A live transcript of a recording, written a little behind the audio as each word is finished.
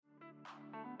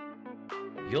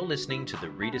You're listening to the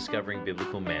Rediscovering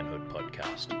Biblical Manhood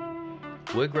podcast.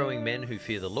 We're growing men who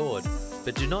fear the Lord,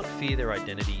 but do not fear their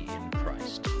identity in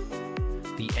Christ.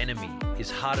 The enemy is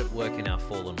hard at work in our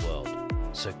fallen world,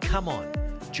 so come on,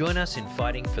 join us in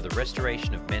fighting for the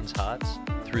restoration of men's hearts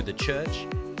through the church,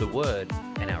 the Word,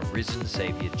 and our risen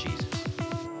Savior Jesus.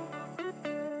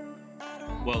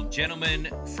 Well, gentlemen,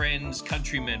 friends,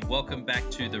 countrymen, welcome back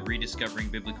to the Rediscovering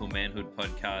Biblical Manhood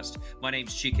podcast. My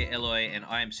name's Chika Eloy, and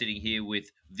I am sitting here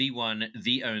with the one,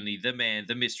 the only, the man,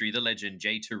 the mystery, the legend,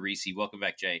 Jay Teresi. Welcome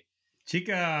back, Jay.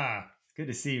 Chika, good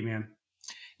to see you, man.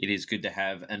 It is good to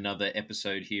have another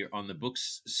episode here on the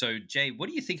books. So, Jay, what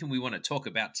are you thinking we want to talk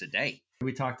about today?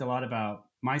 We talked a lot about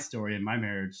my story and my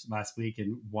marriage last week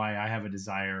and why I have a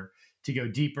desire to go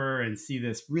deeper and see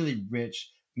this really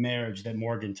rich marriage that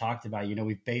Morgan talked about. You know,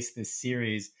 we've based this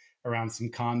series around some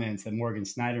comments that Morgan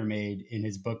Synder made in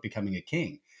his book, Becoming a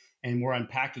King. And we're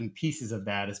unpacking pieces of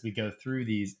that as we go through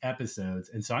these episodes.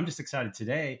 And so I'm just excited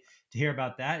today to hear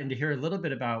about that and to hear a little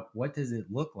bit about what does it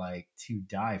look like to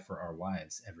die for our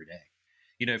wives every day.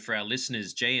 You know, for our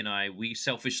listeners, Jay and I, we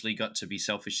selfishly got to be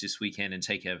selfish this weekend and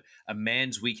take a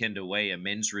man's weekend away, a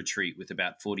men's retreat with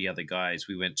about 40 other guys.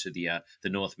 We went to the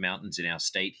North Mountains in our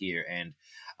state here. And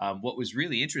what was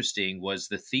really interesting was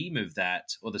the theme of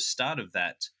that, or the start of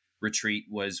that retreat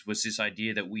was this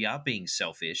idea that we are being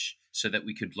selfish so that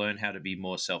we could learn how to be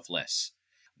more selfless.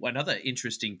 Another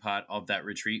interesting part of that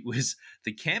retreat was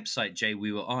the campsite, Jay,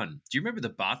 we were on. Do you remember the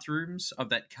bathrooms of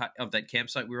that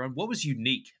campsite we were on? What was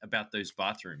unique about those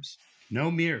bathrooms? No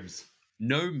mirrors.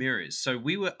 No mirrors. So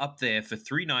we were up there for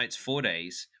 3 nights, 4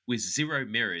 days with 0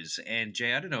 mirrors. And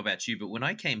Jay, I don't know about you, but when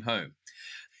I came home,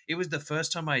 it was the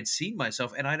first time I'd seen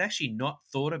myself, and I'd actually not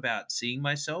thought about seeing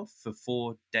myself for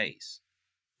 4 days.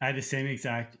 I had the same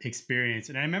exact experience.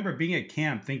 And I remember being at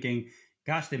camp thinking,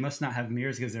 gosh, they must not have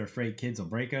mirrors because they're afraid kids will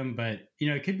break them. But, you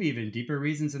know, it could be even deeper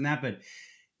reasons than that. But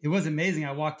it was amazing.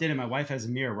 I walked in and my wife has a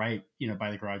mirror right, by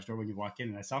the garage door when you walk in.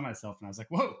 And I saw myself and I was like,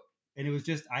 whoa. And it was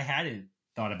just, I hadn't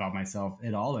thought about myself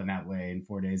at all in that way in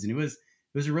 4 days. And it was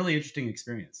a really interesting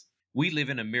experience. We live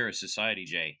in a mirror society,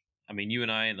 Jay. I mean, you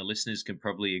and I and the listeners can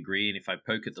probably agree. And if I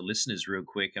poke at the listeners real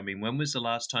quick, I mean, when was the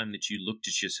last time that you looked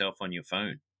at yourself on your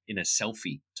phone in a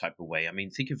selfie type of way? I mean,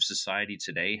 think of society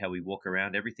today, how we walk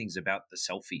around. Everything's about the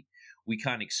selfie. We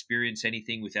can't experience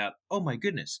anything without, oh my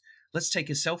goodness, let's take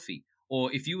a selfie.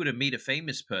 Or if you were to meet a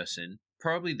famous person,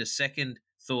 probably the second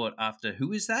thought after,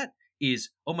 who is that?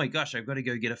 Is, oh my gosh, I've got to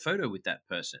go get a photo with that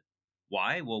person.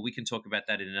 Why? Well, we can talk about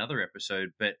that in another episode.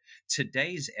 But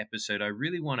today's episode, I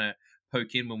really want to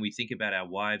poke in when we think about our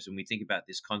wives, when we think about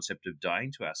this concept of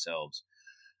dying to ourselves.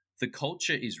 The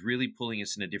culture is really pulling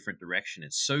us in a different direction.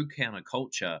 It's so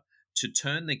counterculture to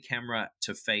turn the camera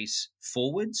to face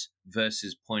forwards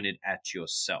versus pointed at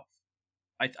yourself.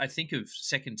 I think of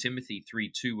 2 Timothy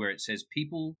 3:2, where it says,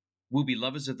 people will be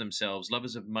lovers of themselves,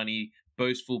 lovers of money,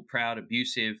 boastful, proud,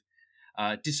 abusive,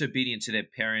 disobedient to their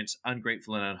parents,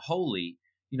 ungrateful and unholy,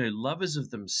 lovers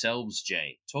of themselves,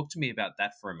 Jay. Talk to me about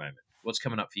that for a moment. What's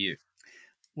coming up for you?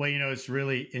 Well, it's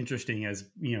really interesting as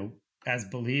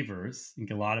believers. I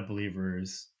think a lot of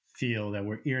believers feel that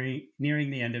we're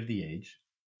nearing the end of the age.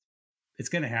 It's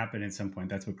going to happen at some point.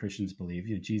 That's what Christians believe.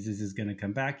 Jesus is going to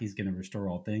come back. He's going to restore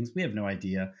all things. We have no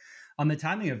idea on the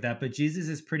timing of that, but Jesus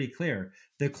is pretty clear.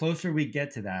 The closer we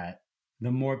get to that,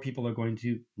 the more people are going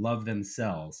to love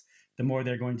themselves, the more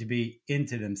they're going to be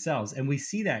into themselves. And we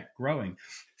see that growing.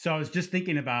 So I was just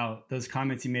thinking about those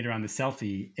comments you made around the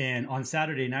selfie. And on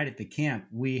Saturday night at the camp,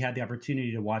 we had the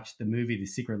opportunity to watch the movie, The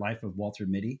Secret Life of Walter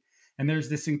Mitty. And there's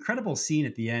this incredible scene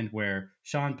at the end where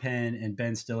Sean Penn and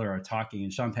Ben Stiller are talking.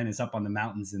 And Sean Penn is up on the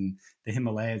mountains in the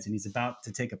Himalayas, and he's about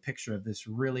to take a picture of this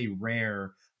really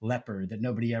rare leopard that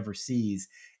nobody ever sees.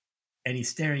 And he's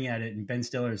staring at it. And Ben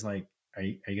Stiller's like, are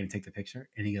you going to take the picture?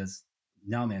 And he goes,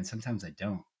 no, man, sometimes I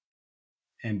don't.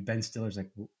 And Ben Stiller's like,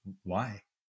 why?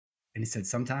 And he said,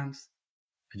 sometimes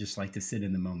I just like to sit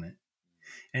in the moment.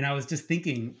 And I was just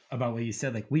thinking about what you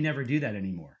said, like, we never do that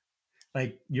anymore.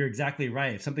 Like, you're exactly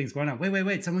right. If something's going on,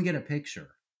 wait, someone get a picture.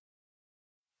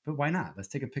 But why not? Let's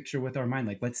take a picture with our mind.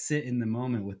 Like, let's sit in the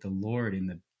moment with the Lord in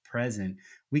the present.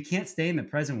 We can't stay in the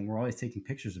present when we're always taking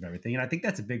pictures of everything. And I think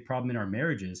that's a big problem in our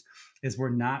marriages is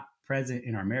we're not present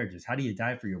in our marriages. How do you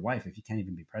die for your wife if you can't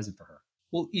even be present for her?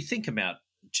 Well, you think about,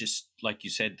 just like you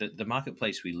said, the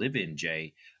marketplace we live in,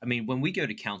 Jay. I mean, when we go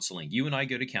to counseling, you and I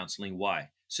go to counseling, why?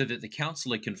 So that the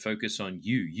counselor can focus on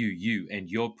you, and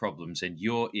your problems and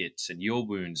your its and your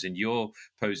wounds and your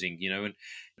posing, And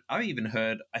I even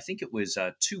heard, I think it was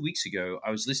 2 weeks ago,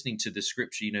 I was listening to the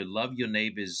scripture, love your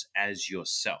neighbors as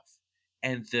yourself.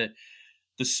 And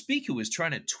the the speaker was trying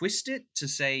to twist it to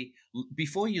say,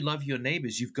 before you love your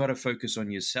neighbors, you've got to focus on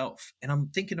yourself. And I'm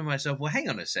thinking to myself, well, hang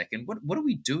on a second. What are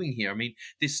we doing here? I mean,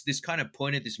 this kind of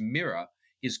pointer, this mirror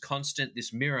is constant.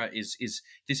 This mirror is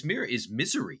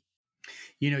misery.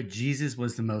 Jesus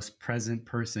was the most present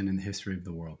person in the history of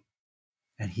the world.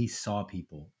 And he saw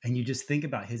people. And you just think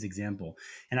about his example.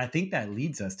 And I think that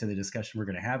leads us to the discussion we're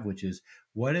going to have, which is,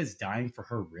 what is dying for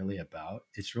her really about?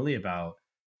 It's really about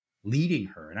leading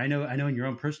her. And I know in your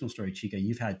own personal story, Chica,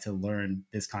 you've had to learn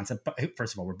this concept. But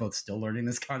first of all, we're both still learning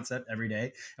this concept every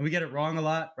day. And we get it wrong a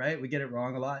lot, right? We get it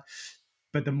wrong a lot.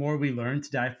 But the more we learn to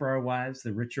die for our wives,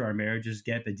 the richer our marriages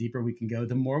get, the deeper we can go,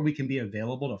 the more we can be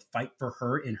available to fight for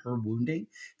her in her wounding,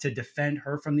 to defend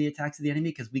her from the attacks of the enemy,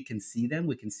 because we can see them,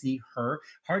 we can see her.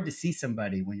 Hard to see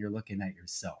somebody when you're looking at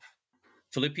yourself.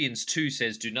 Philippians 2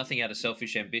 says, do nothing out of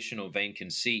selfish ambition or vain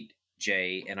conceit,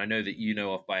 Jay. And I know that you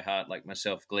know off by heart, like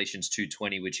myself, Galatians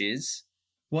 2:20, which is,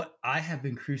 what I have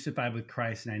been crucified with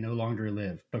Christ and I no longer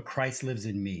live, but Christ lives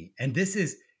in me. And this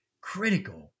is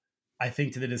critical, I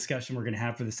think, to the discussion we're going to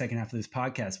have for the second half of this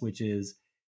podcast, which is,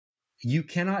 you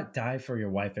cannot die for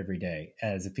your wife every day,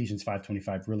 as Ephesians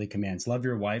 5:25 really commands. Love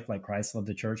your wife like Christ loved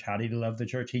the church. How did he love the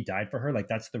church? He died for her. Like,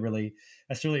 that's a really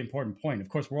important point. Of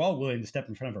course, we're all willing to step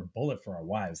in front of a bullet for our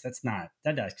wives.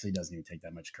 That actually doesn't even take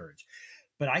that much courage.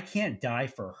 But I can't die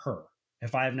for her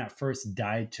if I have not first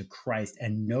died to Christ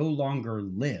and no longer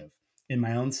live in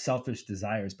my own selfish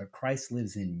desires, but Christ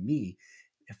lives in me.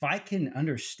 If I can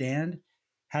understand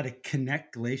how to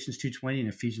connect Galatians 2:20 and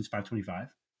Ephesians 5:25,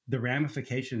 the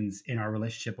ramifications in our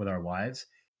relationship with our wives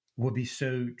will be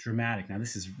so dramatic. Now,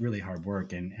 this is really hard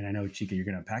work. And I know, Chica, you're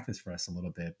going to unpack this for us a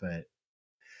little bit, but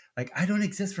like, I don't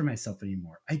exist for myself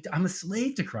anymore. I'm a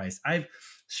slave to Christ. I've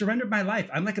surrendered my life.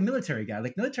 I'm like a military guy.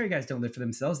 Like, military guys don't live for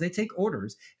themselves. They take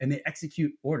orders and they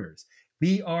execute orders.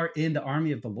 We are in the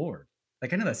army of the Lord.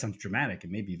 Like, I know that sounds dramatic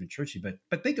and maybe even churchy,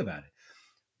 but think about it.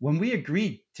 When we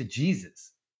agreed to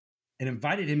Jesus and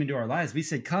invited him into our lives, we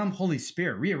said, come, Holy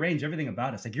Spirit, rearrange everything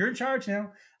about us. Like, you're in charge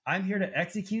now. I'm here to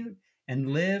execute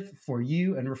and live for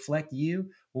you and reflect you.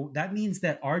 Well, that means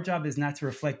that our job is not to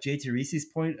reflect J. Teresa's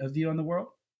point of view on the world,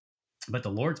 but the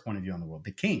Lord's point of view on the world,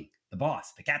 the king, the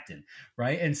boss, the captain,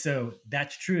 right? And so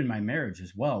that's true in my marriage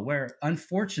as well, where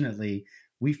unfortunately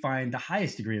we find the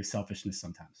highest degree of selfishness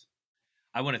sometimes.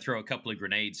 I want to throw a couple of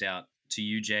grenades out to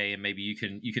you, Jay, and maybe you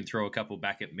can throw a couple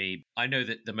back at me. I know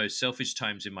that the most selfish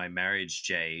times in my marriage,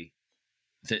 Jay,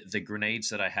 the grenades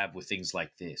that I have were things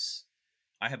like this.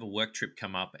 I have a work trip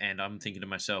come up and I'm thinking to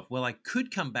myself, well, I could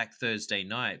come back Thursday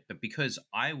night, but because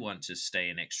I want to stay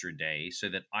an extra day so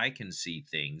that I can see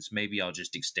things, maybe I'll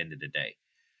just extend it a day.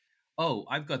 Oh,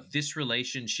 I've got this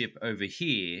relationship over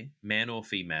here, man or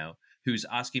female, who's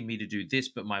asking me to do this,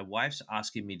 but my wife's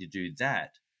asking me to do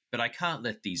that. But I can't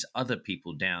let these other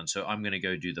people down, so I'm going to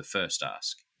go do the first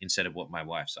ask instead of what my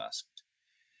wife's asked.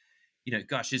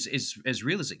 Gosh, as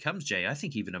real as it comes, Jay, I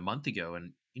think even a month ago,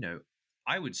 and,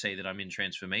 I would say that I'm in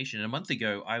transformation. And a month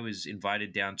ago, I was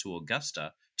invited down to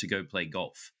Augusta to go play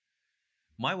golf.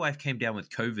 My wife came down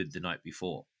with COVID the night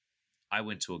before. I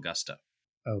went to Augusta.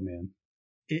 Oh, man.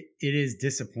 It is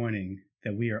disappointing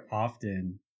that we are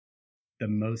often the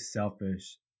most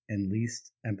selfish and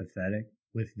least empathetic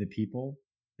with the people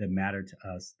that matter to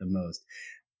us the most.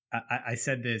 I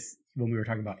said this when we were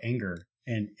talking about anger,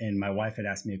 and my wife had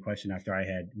asked me a question after I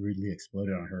had rudely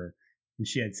exploded on her. And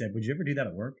she had said, would you ever do that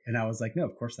at work? And I was like, no,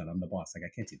 of course not. I'm the boss. Like,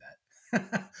 I can't do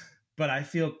that. But I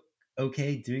feel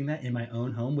okay doing that in my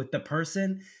own home with the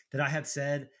person that I have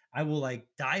said I will like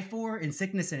die for in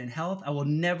sickness and in health. I will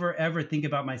never, ever think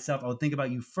about myself. I will think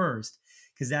about you first,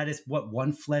 because that is what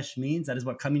one flesh means. That is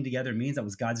what coming together means. That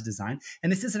was God's design.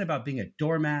 And this isn't about being a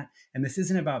doormat. And this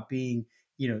isn't about being,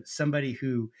 somebody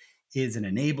who is an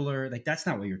enabler. Like, that's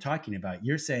not what you're talking about.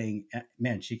 You're saying,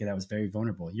 man, Chica, that was very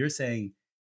vulnerable. You're saying,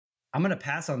 I'm going to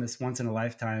pass on this once in a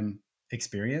lifetime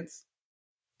experience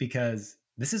because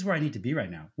this is where I need to be right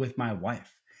now with my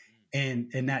wife. And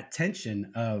that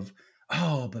tension of,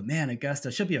 oh, but man,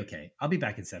 Augusta, she'll be okay. I'll be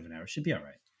back in 7 hours. She'll be all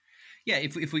right. Yeah.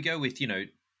 If we go with,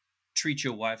 treat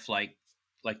your wife like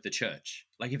the church,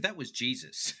 like if that was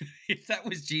Jesus,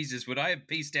 would I have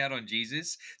pieced out on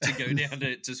Jesus to go down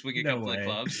to swing a couple of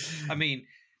clubs? I mean,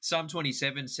 Psalm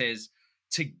 27 says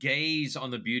to gaze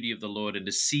on the beauty of the Lord and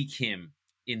to seek him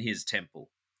in his temple.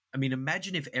 I mean,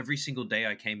 imagine if every single day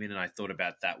I came in and I thought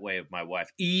about that way of my wife,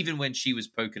 even when she was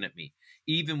poking at me,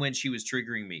 even when she was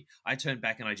triggering me. I turned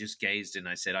back and I just gazed and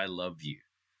I said, I love you.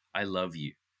 I love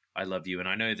you. I love you. And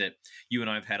I know that you and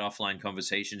I have had offline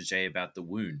conversations, Jay, about the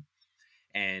wound.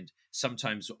 And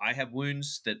sometimes I have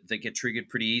wounds that get triggered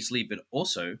pretty easily, but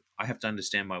also I have to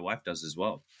understand my wife does as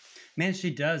well. Man, she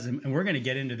does. And we're going to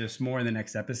get into this more in the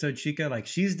next episode, Chica. Like,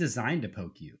 she's designed to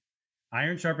poke you.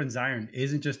 Iron sharpens iron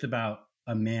isn't just about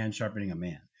a man sharpening a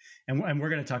man. And we're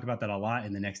going to talk about that a lot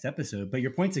in the next episode. But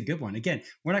your point's a good one. Again,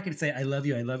 we're not going to say, I love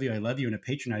you, I love you, I love you in a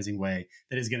patronizing way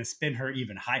that is going to spin her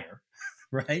even higher,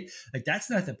 right? Like, that's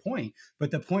not the point.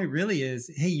 But the point really is,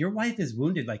 hey, your wife is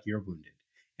wounded like you're wounded.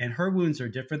 And her wounds are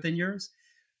different than yours.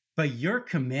 But your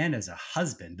command as a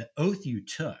husband, the oath you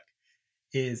took,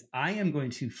 is I am going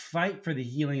to fight for the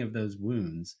healing of those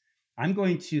wounds. I'm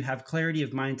going to have clarity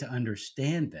of mind to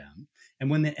understand them. And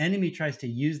when the enemy tries to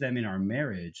use them in our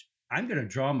marriage, I'm going to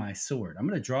draw my sword. I'm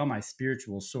going to draw my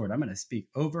spiritual sword. I'm going to speak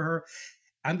over her.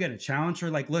 I'm going to challenge her.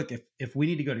 Like, look, if we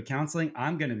need to go to counseling,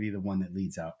 I'm going to be the one that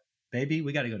leads out. Baby,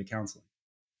 we got to go to counseling.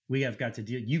 We have got to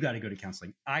deal. You got to go to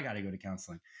counseling. I got to go to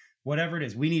counseling. Whatever it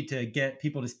is, we need to get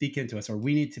people to speak into us, or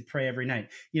we need to pray every night.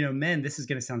 You know, men, this is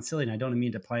going to sound silly, and I don't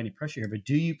mean to apply any pressure here, but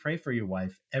do you pray for your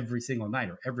wife every single night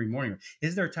or every morning?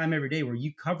 Is there a time every day where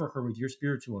you cover her with your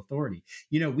spiritual authority?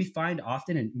 You know, we find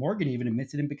often, and Morgan even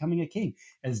admits it in Becoming a King,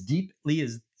 as deeply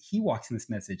as he walks in this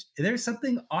message, there's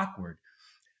something awkward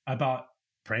about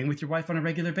praying with your wife on a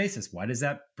regular basis. Why does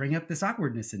that bring up this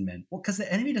awkwardness in men? Well, because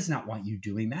the enemy does not want you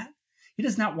doing that. He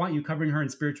does not want you covering her in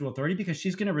spiritual authority, because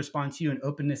she's going to respond to you in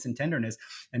openness and tenderness.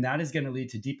 And that is going to lead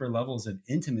to deeper levels of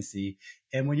intimacy.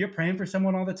 And when you're praying for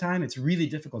someone all the time, it's really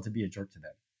difficult to be a jerk to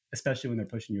them, especially when they're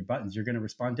pushing your buttons. You're going to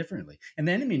respond differently. And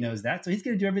the enemy knows that. So he's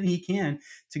going to do everything he can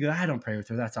to go, I don't pray with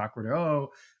her. That's awkward. Or,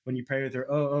 oh, when you pray with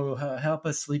her, help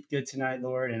us sleep good tonight,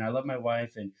 Lord. And I love my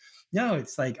wife. And no,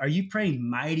 it's like, are you praying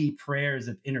mighty prayers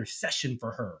of intercession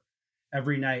for her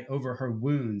every night over her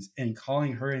wounds and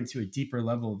calling her into a deeper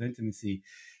level of intimacy?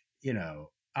 You know,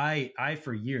 I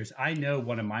for years, I know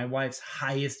one of my wife's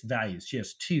highest values. She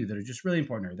has two that are just really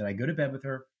important to her, that I go to bed with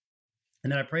her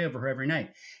and that I pray over her every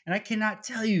night. And I cannot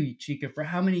tell you, Chica, for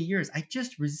how many years I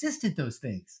just resisted those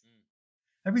things.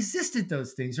 I resisted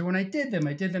those things. Or when I did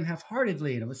them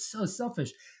half-heartedly, and it was so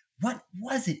selfish. What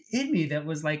was it in me that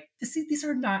was like, these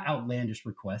are not outlandish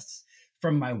requests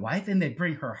from my wife, and they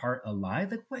bring her heart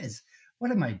alive? Like,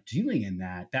 what am I doing in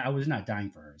that? That I was not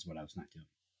dying for her is what I was not doing.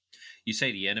 You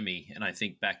say the enemy, and I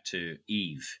think back to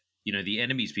Eve. You know, the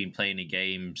enemy's been playing a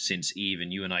game since Eve,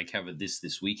 and you and I covered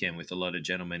this weekend with a lot of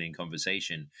gentlemen in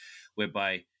conversation,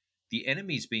 whereby the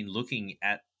enemy's been looking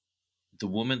at the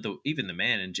woman, even the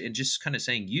man, and just kind of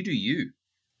saying, you do you.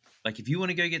 Like, if you want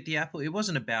to go get the apple, it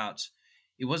wasn't about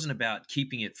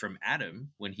keeping it from Adam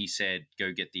when he said,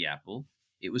 go get the apple.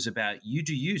 It was about you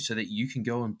do you, so that you can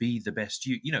go and be the best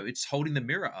you. You know, it's holding the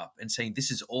mirror up and saying, this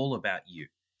is all about you.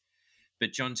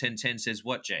 But John 10:10 says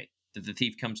what, Jay? That the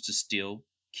thief comes to steal,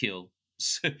 kill,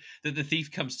 that the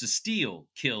thief comes to steal,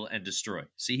 kill, and destroy.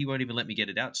 See, he won't even let me get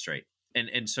it out straight.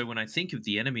 And so when I think of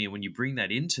the enemy, and when you bring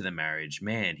that into the marriage,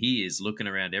 man, he is looking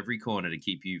around every corner to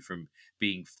keep you from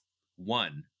being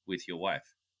one with your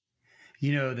wife.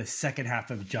 You know, the second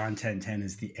half of John 10:10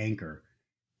 is the anchor.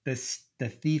 The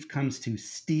thief comes to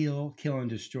steal, kill, and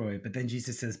destroy. But then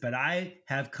Jesus says, but I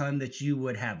have come that you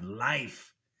would have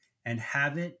life and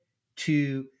have it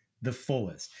to the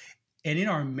fullest. And in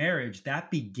our marriage,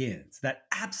 that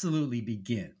absolutely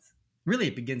begins. Really,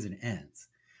 it begins and ends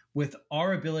with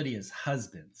our ability as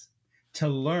husbands to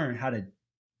learn how to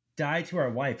die to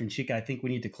our wife. And Chica, I think we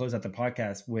need to close out the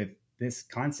podcast with this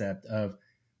concept of,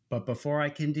 but before I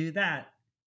can do that,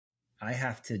 I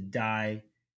have to die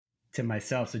to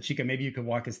myself. So Chica, maybe you could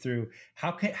walk us through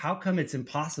how come it's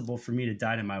impossible for me to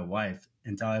die to my wife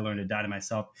until I learn to die to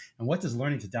myself? And what does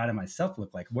learning to die to myself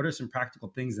look like? What are some practical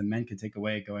things that men could take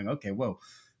away going, okay, whoa,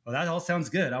 well, that all sounds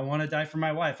good. I want to die for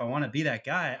my wife. I want to be that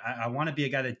guy. I want to be a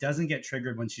guy that doesn't get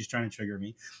triggered when she's trying to trigger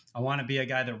me. I want to be a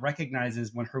guy that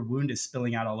recognizes when her wound is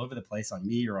spilling out all over the place on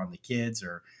me or on the kids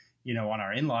or, you know, on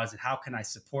our in-laws, and how can I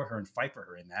support her and fight for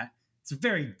her in that? It's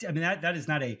that is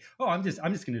not I'm just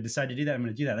going to decide to do that. I'm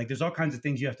going to do that. Like, there's all kinds of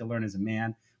things you have to learn as a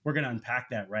man. We're going to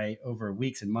unpack that, right, over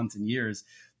weeks and months and years.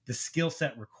 The skill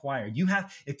set required.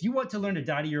 If you want to learn to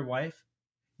die to your wife,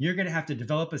 you're going to have to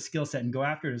develop a skill set and go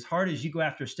after it as hard as you go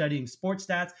after studying sports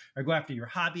stats or go after your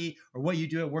hobby or what you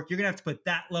do at work. You're going to have to put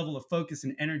that level of focus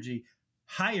and energy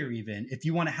higher, even if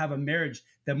you want to have a marriage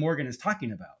that Morgan is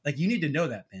talking about. Like, you need to know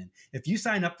that, man. If you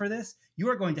sign up for this, you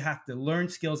are going to have to learn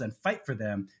skills and fight for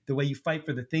them the way you fight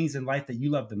for the things in life that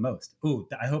you love the most. Ooh,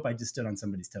 I hope I just stood on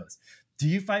somebody's toes. Do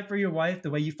you fight for your wife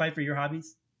the way you fight for your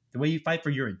hobbies? The way you fight for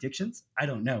your addictions? I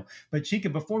don't know. But Chica,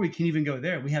 before we can even go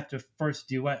there, we have to first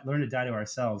do what? Learn to die to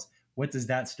ourselves. What does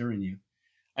that stir in you?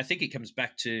 I think it comes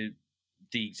back to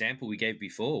the example we gave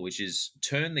before, which is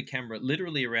turn the camera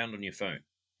literally around on your phone.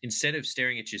 Instead of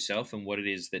staring at yourself and what it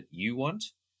is that you want,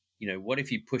 you know, what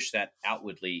if you push that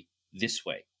outwardly this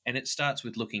way. And it starts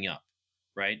with looking up,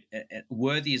 right?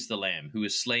 Worthy is the Lamb who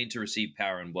is slain to receive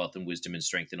power and wealth and wisdom and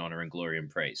strength and honor and glory and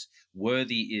praise.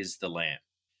 Worthy is the Lamb.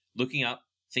 Looking up,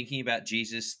 thinking about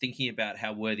Jesus, thinking about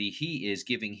how worthy he is,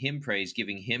 giving him praise,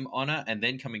 giving him honor, and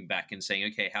then coming back and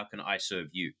saying, okay, how can I serve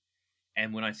you?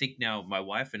 And when I think now of my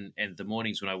wife and the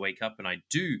mornings when I wake up and I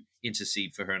do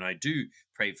intercede for her and I do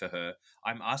pray for her,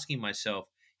 I'm asking myself,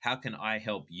 how can I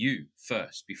help you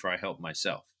first before I help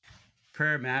myself?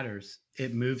 Prayer matters.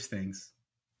 It moves things.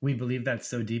 We believe that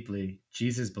so deeply.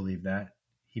 Jesus believed that.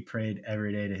 He prayed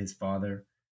every day to his Father.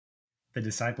 The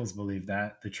disciples believed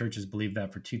that. The churches believed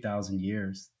that for 2,000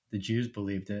 years. The Jews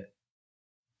believed it.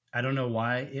 I don't know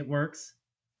why it works.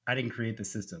 I didn't create the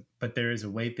system, but there is a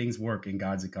way things work in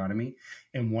God's economy.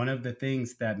 And one of the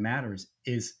things that matters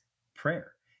is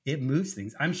prayer. It moves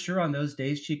things. I'm sure on those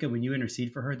days, Chica, when you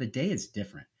intercede for her, the day is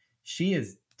different. She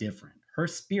is different. Her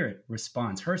spirit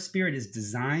responds. Her spirit is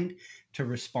designed to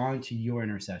respond to your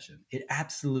intercession. It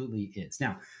absolutely is.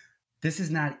 Now, this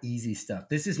is not easy stuff.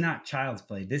 This is not child's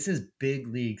play. This is big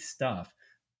league stuff.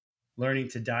 Learning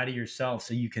to die to yourself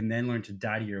so you can then learn to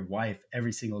die to your wife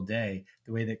every single day,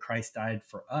 the way that Christ died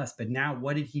for us. But now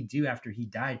what did he do after he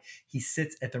died? He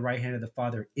sits at the right hand of the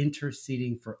Father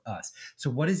interceding for us. So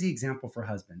what is the example for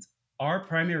husbands? Our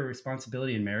primary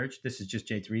responsibility in marriage, this is just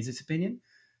J. Teresa's opinion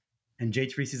and J.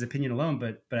 Teresa's opinion alone,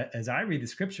 but as I read the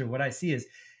scripture, what I see is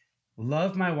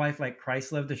love my wife like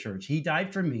Christ loved the church. He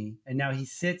died for me, and now he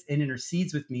sits and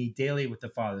intercedes with me daily with the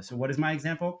Father. So what is my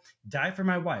example? Die for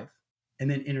my wife,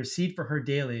 and then intercede for her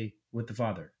daily with the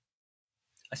Father.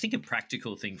 I think a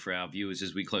practical thing for our viewers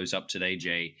as we close up today,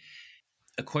 Jay,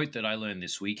 a quote that I learned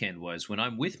this weekend was, when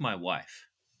I'm with my wife,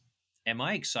 am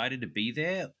I excited to be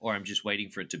there or I'm just waiting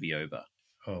for it to be over?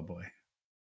 Oh boy.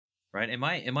 Right? Am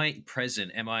I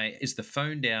present? Is the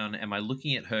phone down? Am I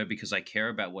looking at her because I care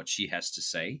about what she has to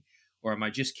say? Or am I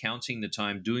just counting the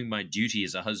time, doing my duty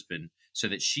as a husband so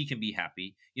that she can be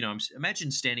happy? You know, imagine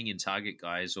standing in Target,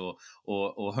 guys, or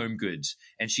Home Goods,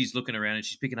 and she's looking around and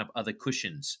she's picking up other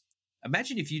cushions.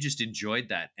 Imagine if you just enjoyed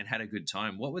that and had a good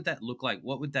time. What would that look like?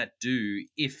 What would that do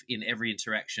if in every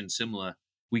interaction similar,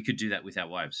 we could do that with our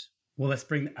wives? Well,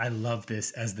 I love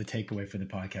this as the takeaway for the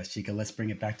podcast, Chica. Let's bring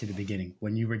it back to the beginning.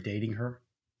 When you were dating her,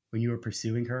 when you were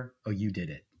pursuing her, oh, you did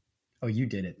it. Oh, you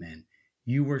did it, man.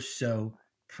 You were so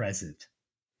present.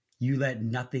 You let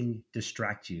nothing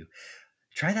distract you.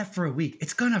 Try that for a week.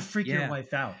 It's going to freak your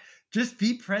wife out. Just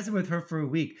be present with her for a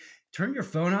week. Turn your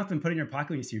phone off and put it in your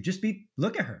pocket when you see her. Just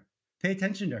look at her. Pay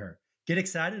attention to her. Get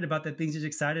excited about the things you're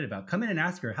excited about. Come in and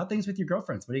ask her, how things with your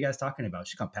girlfriends? What are you guys talking about?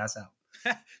 She's going to pass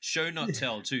out. Show, not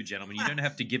tell, too, gentlemen. You don't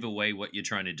have to give away what you're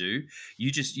trying to do.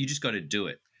 You just got to do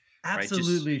it.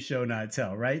 Absolutely, right? Show, not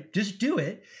tell, right? Just do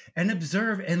it and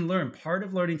observe and learn. Part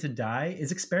of learning to die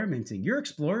is experimenting. You're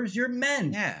explorers, you're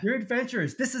men, you're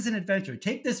adventurers. This is an adventure.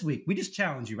 Take this week. We just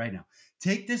challenge you right now.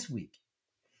 Take this week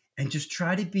and just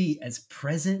try to be as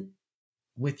present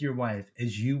with your wife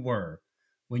as you were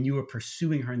when you were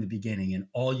pursuing her in the beginning and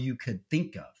all you could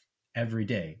think of every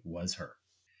day was her.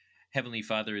 Heavenly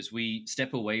Father, as we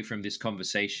step away from this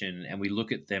conversation and we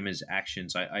look at them as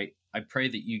actions, I pray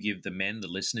that you give the men, the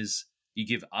listeners, you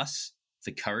give us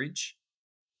the courage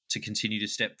to continue to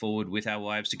step forward with our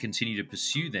wives, to continue to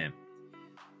pursue them.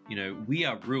 You know, we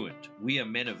are ruined. We are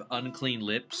men of unclean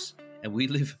lips, and we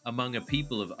live among a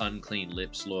people of unclean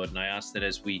lips, Lord. And I ask that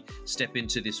as we step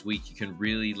into this week, you can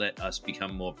really let us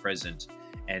become more present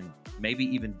and maybe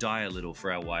even die a little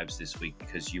for our wives this week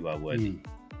because you are worthy.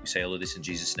 We say all of this in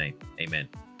Jesus' name. Amen.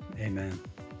 Amen.